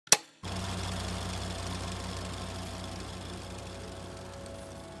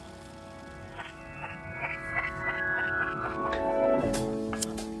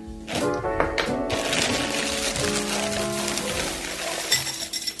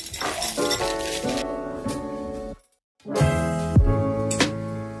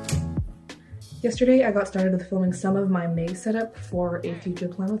Yesterday I got started with filming some of my maze setup for a future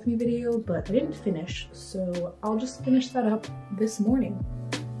Plan With Me video, but I didn't finish, so I'll just finish that up this morning.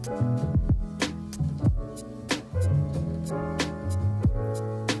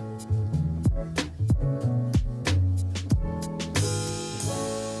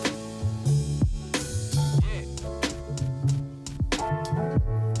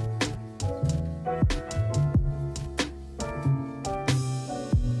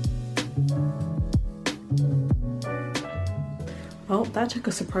 Well, that took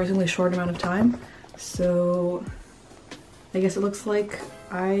a surprisingly short amount of time, so I guess it looks like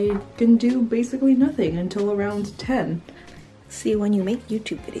I can do basically nothing until around 10. See, when you make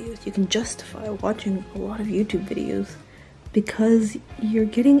YouTube videos, you can justify watching a lot of YouTube videos because you're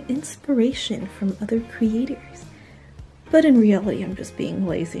getting inspiration from other creators. But in reality, I'm just being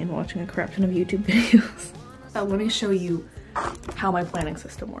lazy and watching a crap ton of YouTube videos. Let me show you how my planning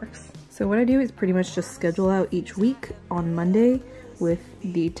system works. So what I do is pretty much just schedule out each week on Monday with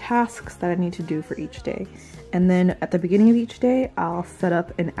the tasks that I need to do for each day. And then at the beginning of each day, I'll set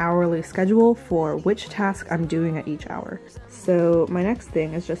up an hourly schedule for which task I'm doing at each hour. So my next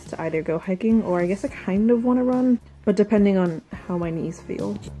thing is just to either go hiking, or I guess I kind of want to run, but depending on how my knees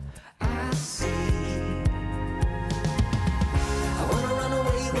feel.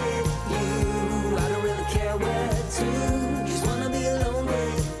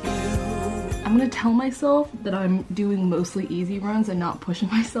 I'm gonna tell myself that I'm doing mostly easy runs and not pushing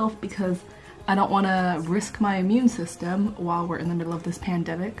myself because I don't want to risk my immune system while we're in the middle of this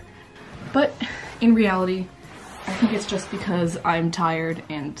pandemic. But in reality, I think it's just because I'm tired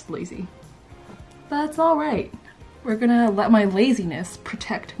and lazy. That's alright. We're gonna let my laziness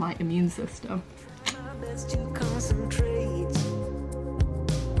protect my immune system.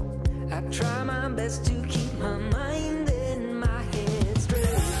 I try my best to keep my mind in my head straight.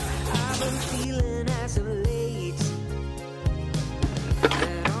 I've been feeling as of late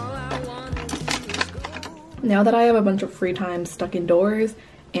that all I want to do is go. Now that I have a bunch of free time stuck indoors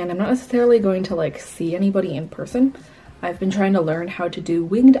and I'm not necessarily going to like see anybody in person, I've been trying to learn how to do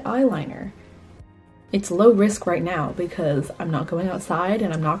winged eyeliner. It's low risk right now because I'm not going outside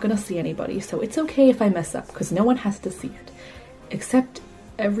and I'm not going to see anybody, so it's okay if I mess up because no one has to see it except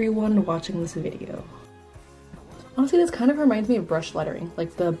everyone watching this video. Honestly, this kind of reminds me of brush lettering.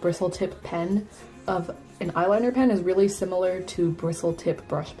 Like the bristle tip pen of an eyeliner pen is really similar to bristle tip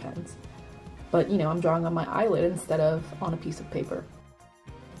brush pens. But you know, I'm drawing on my eyelid instead of on a piece of paper.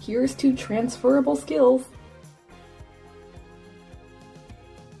 Here's to transferable skills.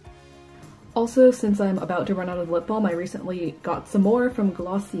 Also, since I'm about to run out of lip balm, I recently got some more from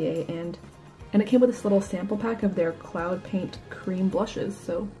Glossier and it came with this little sample pack of their Cloud Paint cream blushes,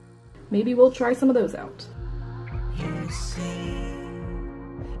 so maybe we'll try some of those out. You see,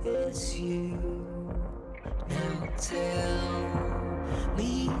 it's you. Now tell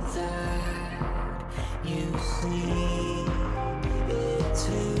me that you see it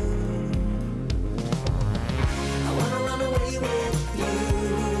too. I wanna run away with you.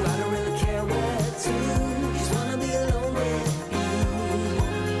 I don't really care where to. Just wanna be alone with you.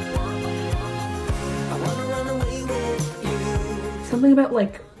 I wanna run away with you. Something about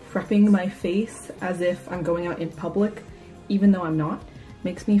like prepping my face as if I'm going out in public, even though I'm not,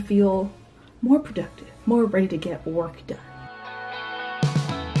 makes me feel more productive, more ready to get work done.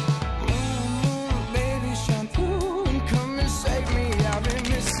 Baby shampoo, come and save me. I've been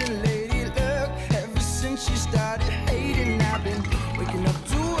missing lady luck ever since she started hating. I've been waking up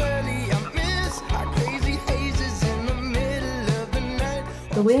too early. I miss our crazy hazes in the middle of the night.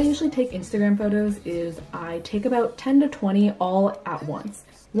 The way I usually take Instagram photos is I take about 10 to 20 all at once.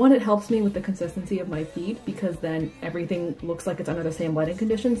 One, it helps me with the consistency of my feed because then everything looks like it's under the same lighting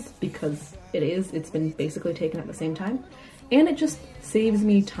conditions because it's been basically taken at the same time. And it just saves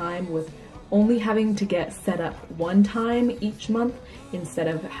me time with only having to get set up one time each month instead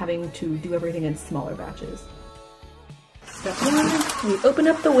of having to do everything in smaller batches. Step one, we open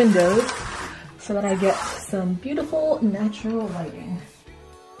up the windows so that I get some beautiful natural lighting.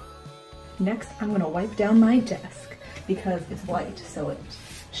 Next, I'm gonna wipe down my desk because it's white, so it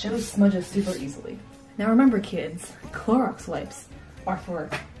shows smudges super easily. Now remember kids, Clorox wipes are for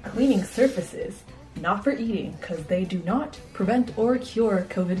cleaning surfaces, not for eating, because they do not prevent or cure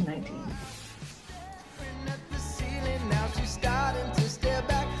COVID-19.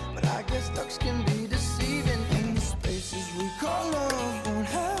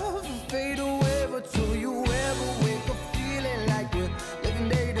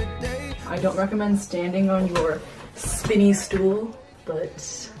 I don't recommend standing on your spinny stool,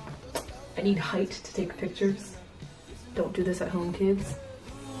 but I need height to take pictures. Don't do this at home, kids.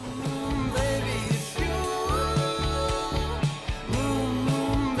 Baby,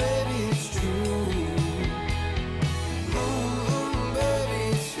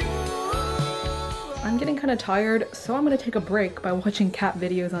 getting kind of tired, so I'm gonna take a break by watching cat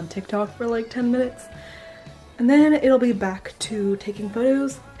videos on TikTok for like 10 minutes. And then it'll be back to taking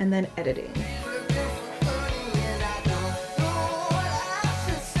photos and then editing.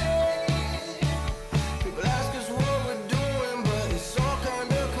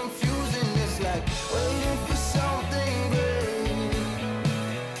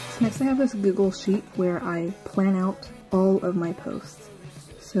 Next I have this Google Sheet where I plan out all of my posts.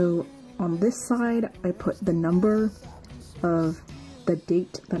 So on this side I put the number of the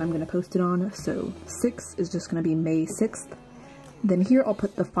date that I'm going to post it on, so 6 is just going to be May 6th. Then here I'll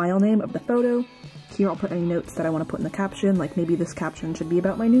put the file name of the photo. Here I'll put any notes that I want to put in the caption, like maybe this caption should be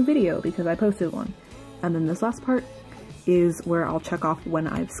about my new video because I posted one. And then this last part is where I'll check off when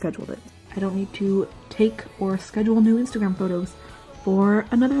I've scheduled it. I don't need to take or schedule new Instagram photos for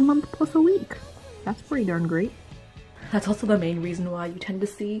another month plus a week. That's pretty darn great. That's also the main reason why you tend to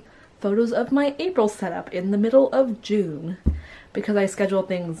see photos of my April setup in the middle of June, because I schedule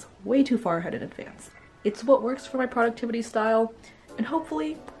things way too far ahead in advance. It's what works for my productivity style, and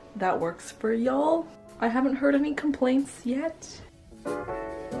hopefully that works for y'all. I haven't heard any complaints yet.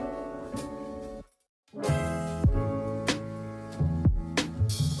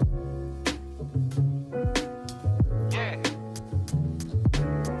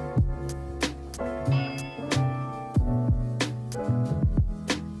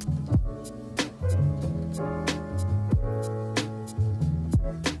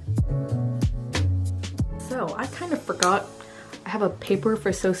 So I kind of forgot I have a paper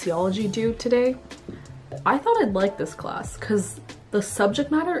for sociology due today. I thought I'd like this class because the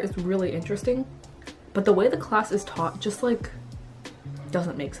subject matter is really interesting, but the way the class is taught just like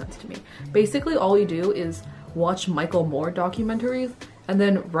doesn't make sense to me. Basically all you do is watch Michael Moore documentaries and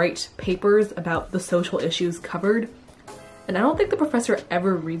then write papers about the social issues covered. And I don't think the professor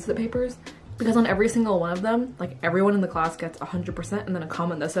ever reads the papers, because on every single one of them, like everyone in the class gets 100% and then a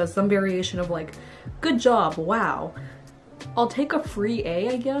comment that says some variation of like, good job, wow. I'll take a free A,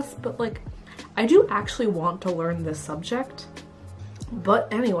 I guess, but like, I do actually want to learn this subject.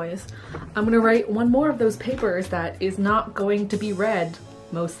 But anyways, I'm gonna write one more of those papers that is not going to be read,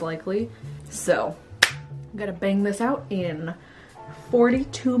 most likely. So, I'm gonna bang this out in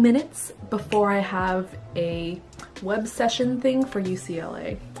 42 minutes before I have a web session thing for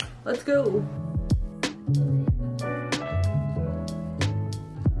UCLA. Let's go.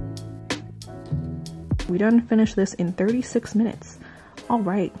 We done finished this in 36 minutes. All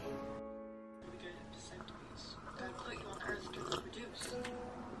right.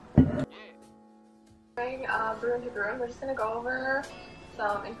 Room to room, we're just going to go over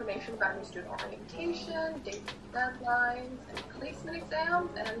some information about your student orientation, dates and deadlines, and placement exams,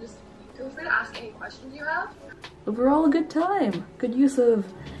 and just feel free to ask any questions you have. Overall, a good time. Good use of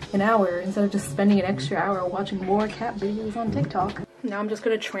an hour instead of just spending an extra hour watching more cat videos on TikTok. Now I'm just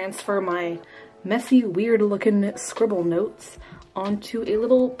going to transfer my messy, weird looking scribble notes onto a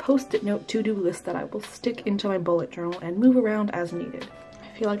little post-it note to-do list that I will stick into my bullet journal and move around as needed.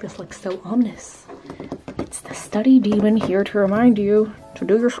 I feel like this looks so ominous. It's the study demon here to remind you to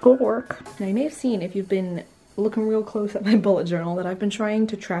do your schoolwork. Now you may have seen, if you've been looking real close at my bullet journal, that I've been trying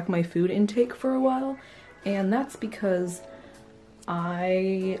to track my food intake for a while, and that's because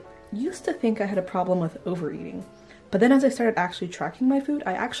I used to think I had a problem with overeating. But then as I started actually tracking my food,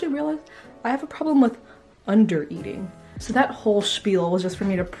 I actually realized I have a problem with undereating. So that whole spiel was just for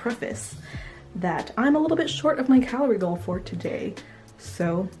me to preface that I'm a little bit short of my calorie goal for today.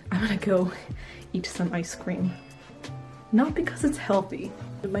 So I'm gonna go eat some ice cream. Not because it's healthy.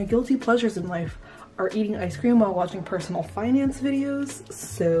 My guilty pleasures in life are eating ice cream while watching personal finance videos,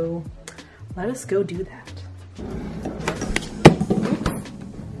 so let us go do that.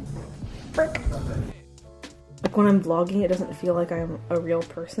 Frick. Like when I'm vlogging, it doesn't feel like I'm a real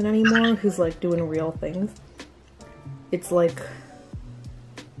person anymore who's like doing real things. It's like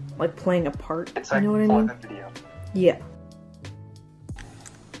playing a part, It's you like know what I mean? the video. Yeah.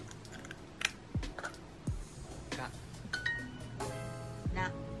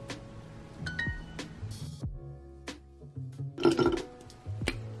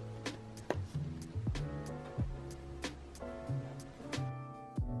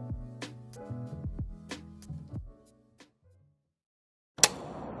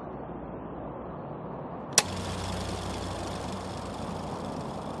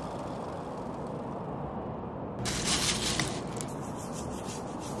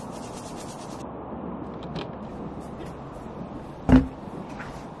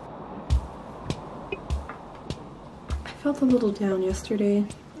 I felt a little down yesterday,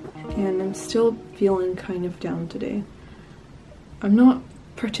 and I'm still feeling kind of down today. I'm not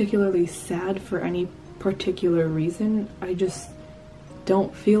particularly sad for any particular reason. I just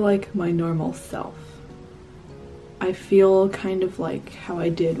don't feel like my normal self. I feel kind of like how I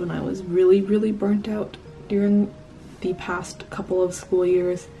did when I was really burnt out during the past couple of school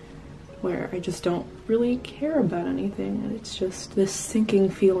years, where I just don't really care about anything, and it's just this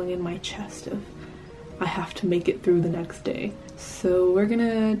sinking feeling in my chest of I have to make it through the next day. So we're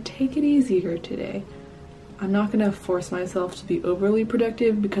gonna take it easier today. I'm not gonna force myself to be overly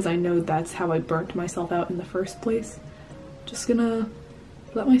productive because I know that's how I burnt myself out in the first place. Just gonna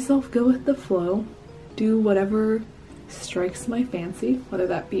let myself go with the flow, do whatever strikes my fancy, whether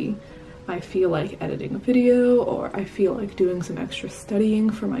that be I feel like editing a video, or I feel like doing some extra studying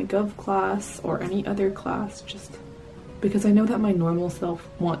for my gov class or any other class, just because I know that my normal self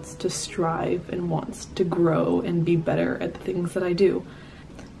wants to strive and wants to grow and be better at the things that I do.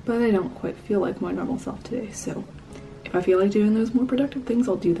 But I don't quite feel like my normal self today, so if I feel like doing those more productive things,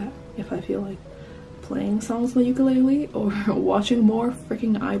 I'll do that. If I feel like playing songs on the ukulele or watching more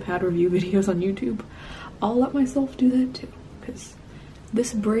freaking iPad review videos on YouTube, I'll let myself do that too, because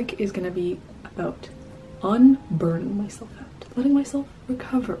this break is gonna be about unburning myself out, letting myself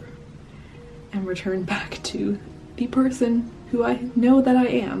recover and return back to the person who I know that I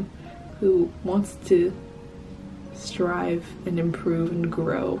am, who wants to strive and improve and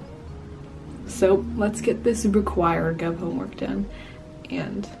grow. So let's get this required gov homework done,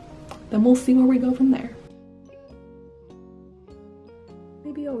 and then we'll see where we go from there.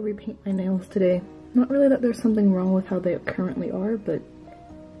 Maybe I'll repaint my nails today. Not really that there's something wrong with how they currently are, but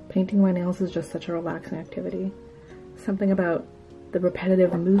painting my nails is just such a relaxing activity. Something about the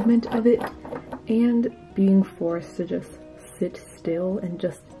repetitive movement of it and being forced to just sit still and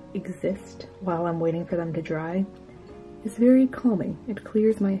just exist while I'm waiting for them to dry is very calming. It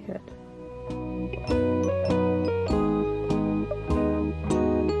clears my head.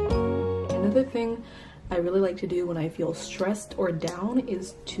 Another thing I really like to do when I feel stressed or down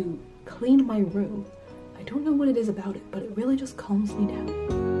is to clean my room. I don't know what it is about it, but it really just calms me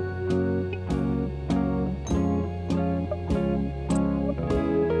down.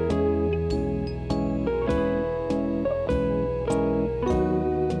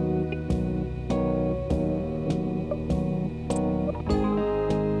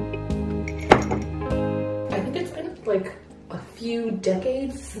 Like a few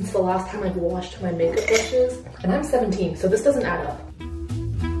decades since the last time I've washed my makeup brushes, and I'm 17, so this doesn't add up.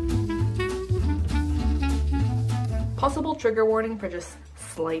 Possible trigger warning for just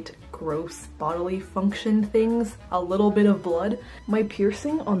slight gross bodily function things, a little bit of blood. My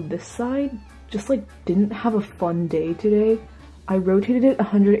piercing on this side just like didn't have a fun day today. I rotated it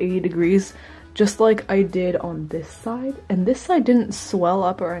 180 degrees just like I did on this side, and this side didn't swell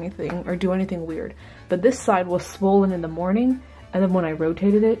up or anything or do anything weird, but this side was swollen in the morning, and then when I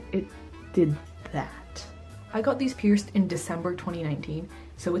rotated it, it did that. I got these pierced in December 2019,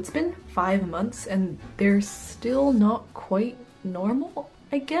 so it's been 5 months and they're still not quite normal,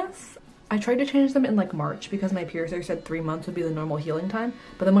 I guess. I tried to change them in like March because my piercer said 3 months would be the normal healing time,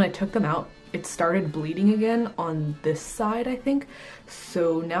 but then when I took them out, it started bleeding again on this side, I think.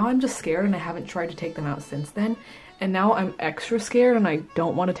 So now I'm just scared and I haven't tried to take them out since then. And now I'm extra scared and I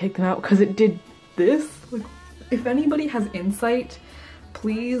don't want to take them out because it did this. Like, if anybody has insight,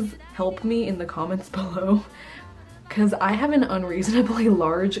 please help me in the comments below, because I have an unreasonably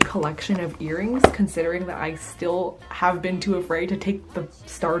large collection of earrings considering that I still have been too afraid to take the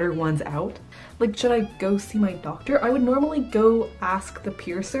starter ones out. Like, should I go see my doctor? I would normally go ask the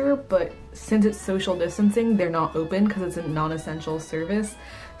piercer, but since it's social distancing, they're not open because it's a non-essential service.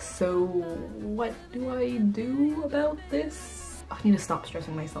 So what do I do about this? I need to stop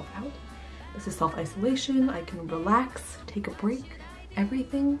stressing myself out. This is self-isolation. I can relax, take a break.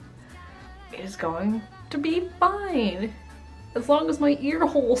 Everything is going to be fine as long as my ear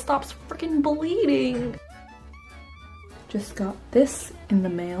hole stops freaking bleeding. Just got this in the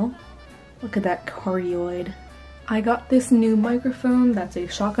mail. Look at that cardioid. I got this new microphone that's a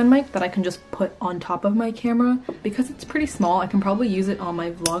shotgun mic that I can just put on top of my camera. Because it's pretty small, I can probably use it on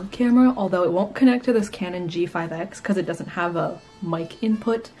my vlog camera, although it won't connect to this Canon G5X because it doesn't have a mic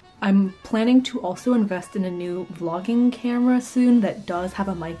input. I'm planning to also invest in a new vlogging camera soon that does have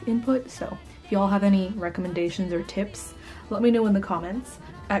a mic input, so if y'all have any recommendations or tips, let me know in the comments.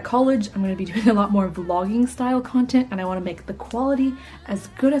 At college, I'm going to be doing a lot more vlogging style content, and I want to make the quality as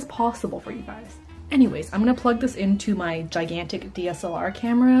good as possible for you guys. Anyways, I'm going to plug this into my gigantic DSLR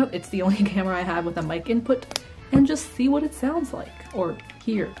camera. It's the only camera I have with a mic input, and just see what it sounds like, or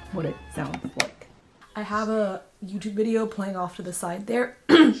hear what it sounds like. I have a YouTube video playing off to the side there,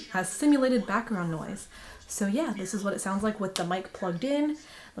 has simulated background noise. So yeah, this is what it sounds like with the mic plugged in.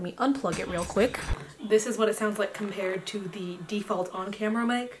 Let me unplug it real quick. This is what it sounds like compared to the default on-camera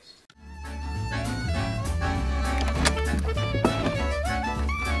mic.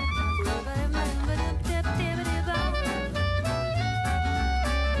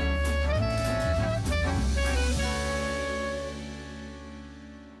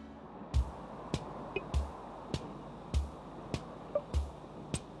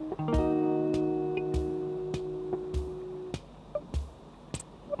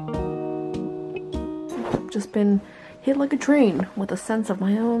 Just been hit like a train with a sense of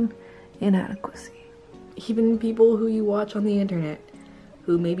my own inadequacy. Even people who you watch on the internet,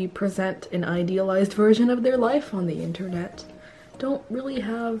 who maybe present an idealized version of their life on the internet, don't really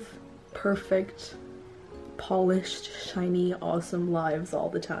have perfect, polished, shiny, awesome lives all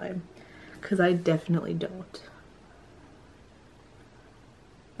the time. 'Cause I definitely don't.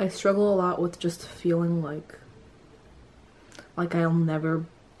 I struggle a lot with just feeling like I'll never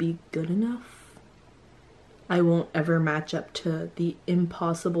be good enough. I won't ever match up to the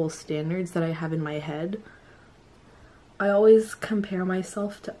impossible standards that I have in my head. I always compare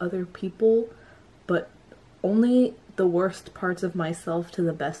myself to other people, but only the worst parts of myself to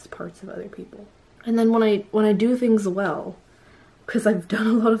the best parts of other people. And then when I do things well, because I've done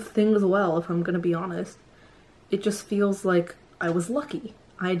a lot of things well, if I'm gonna be honest, it just feels like I was lucky.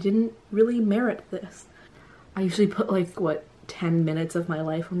 I didn't really merit this. I usually put like, what, 10 minutes of my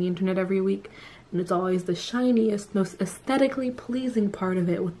life on the internet every week, and it's always the shiniest, most aesthetically pleasing part of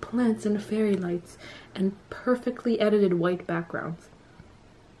it with plants and fairy lights and perfectly edited white backgrounds.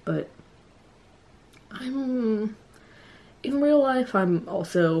 But in real life, I'm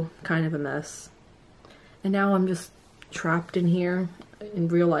also kind of a mess. And now I'm just trapped in here. In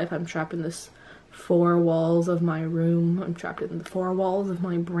real life, I'm trapped in this 4 walls of my room. I'm trapped in the 4 walls of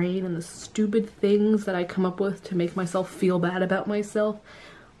my brain and the stupid things that I come up with to make myself feel bad about myself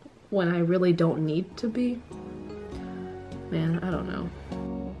when I really don't need to be. Man, I don't know.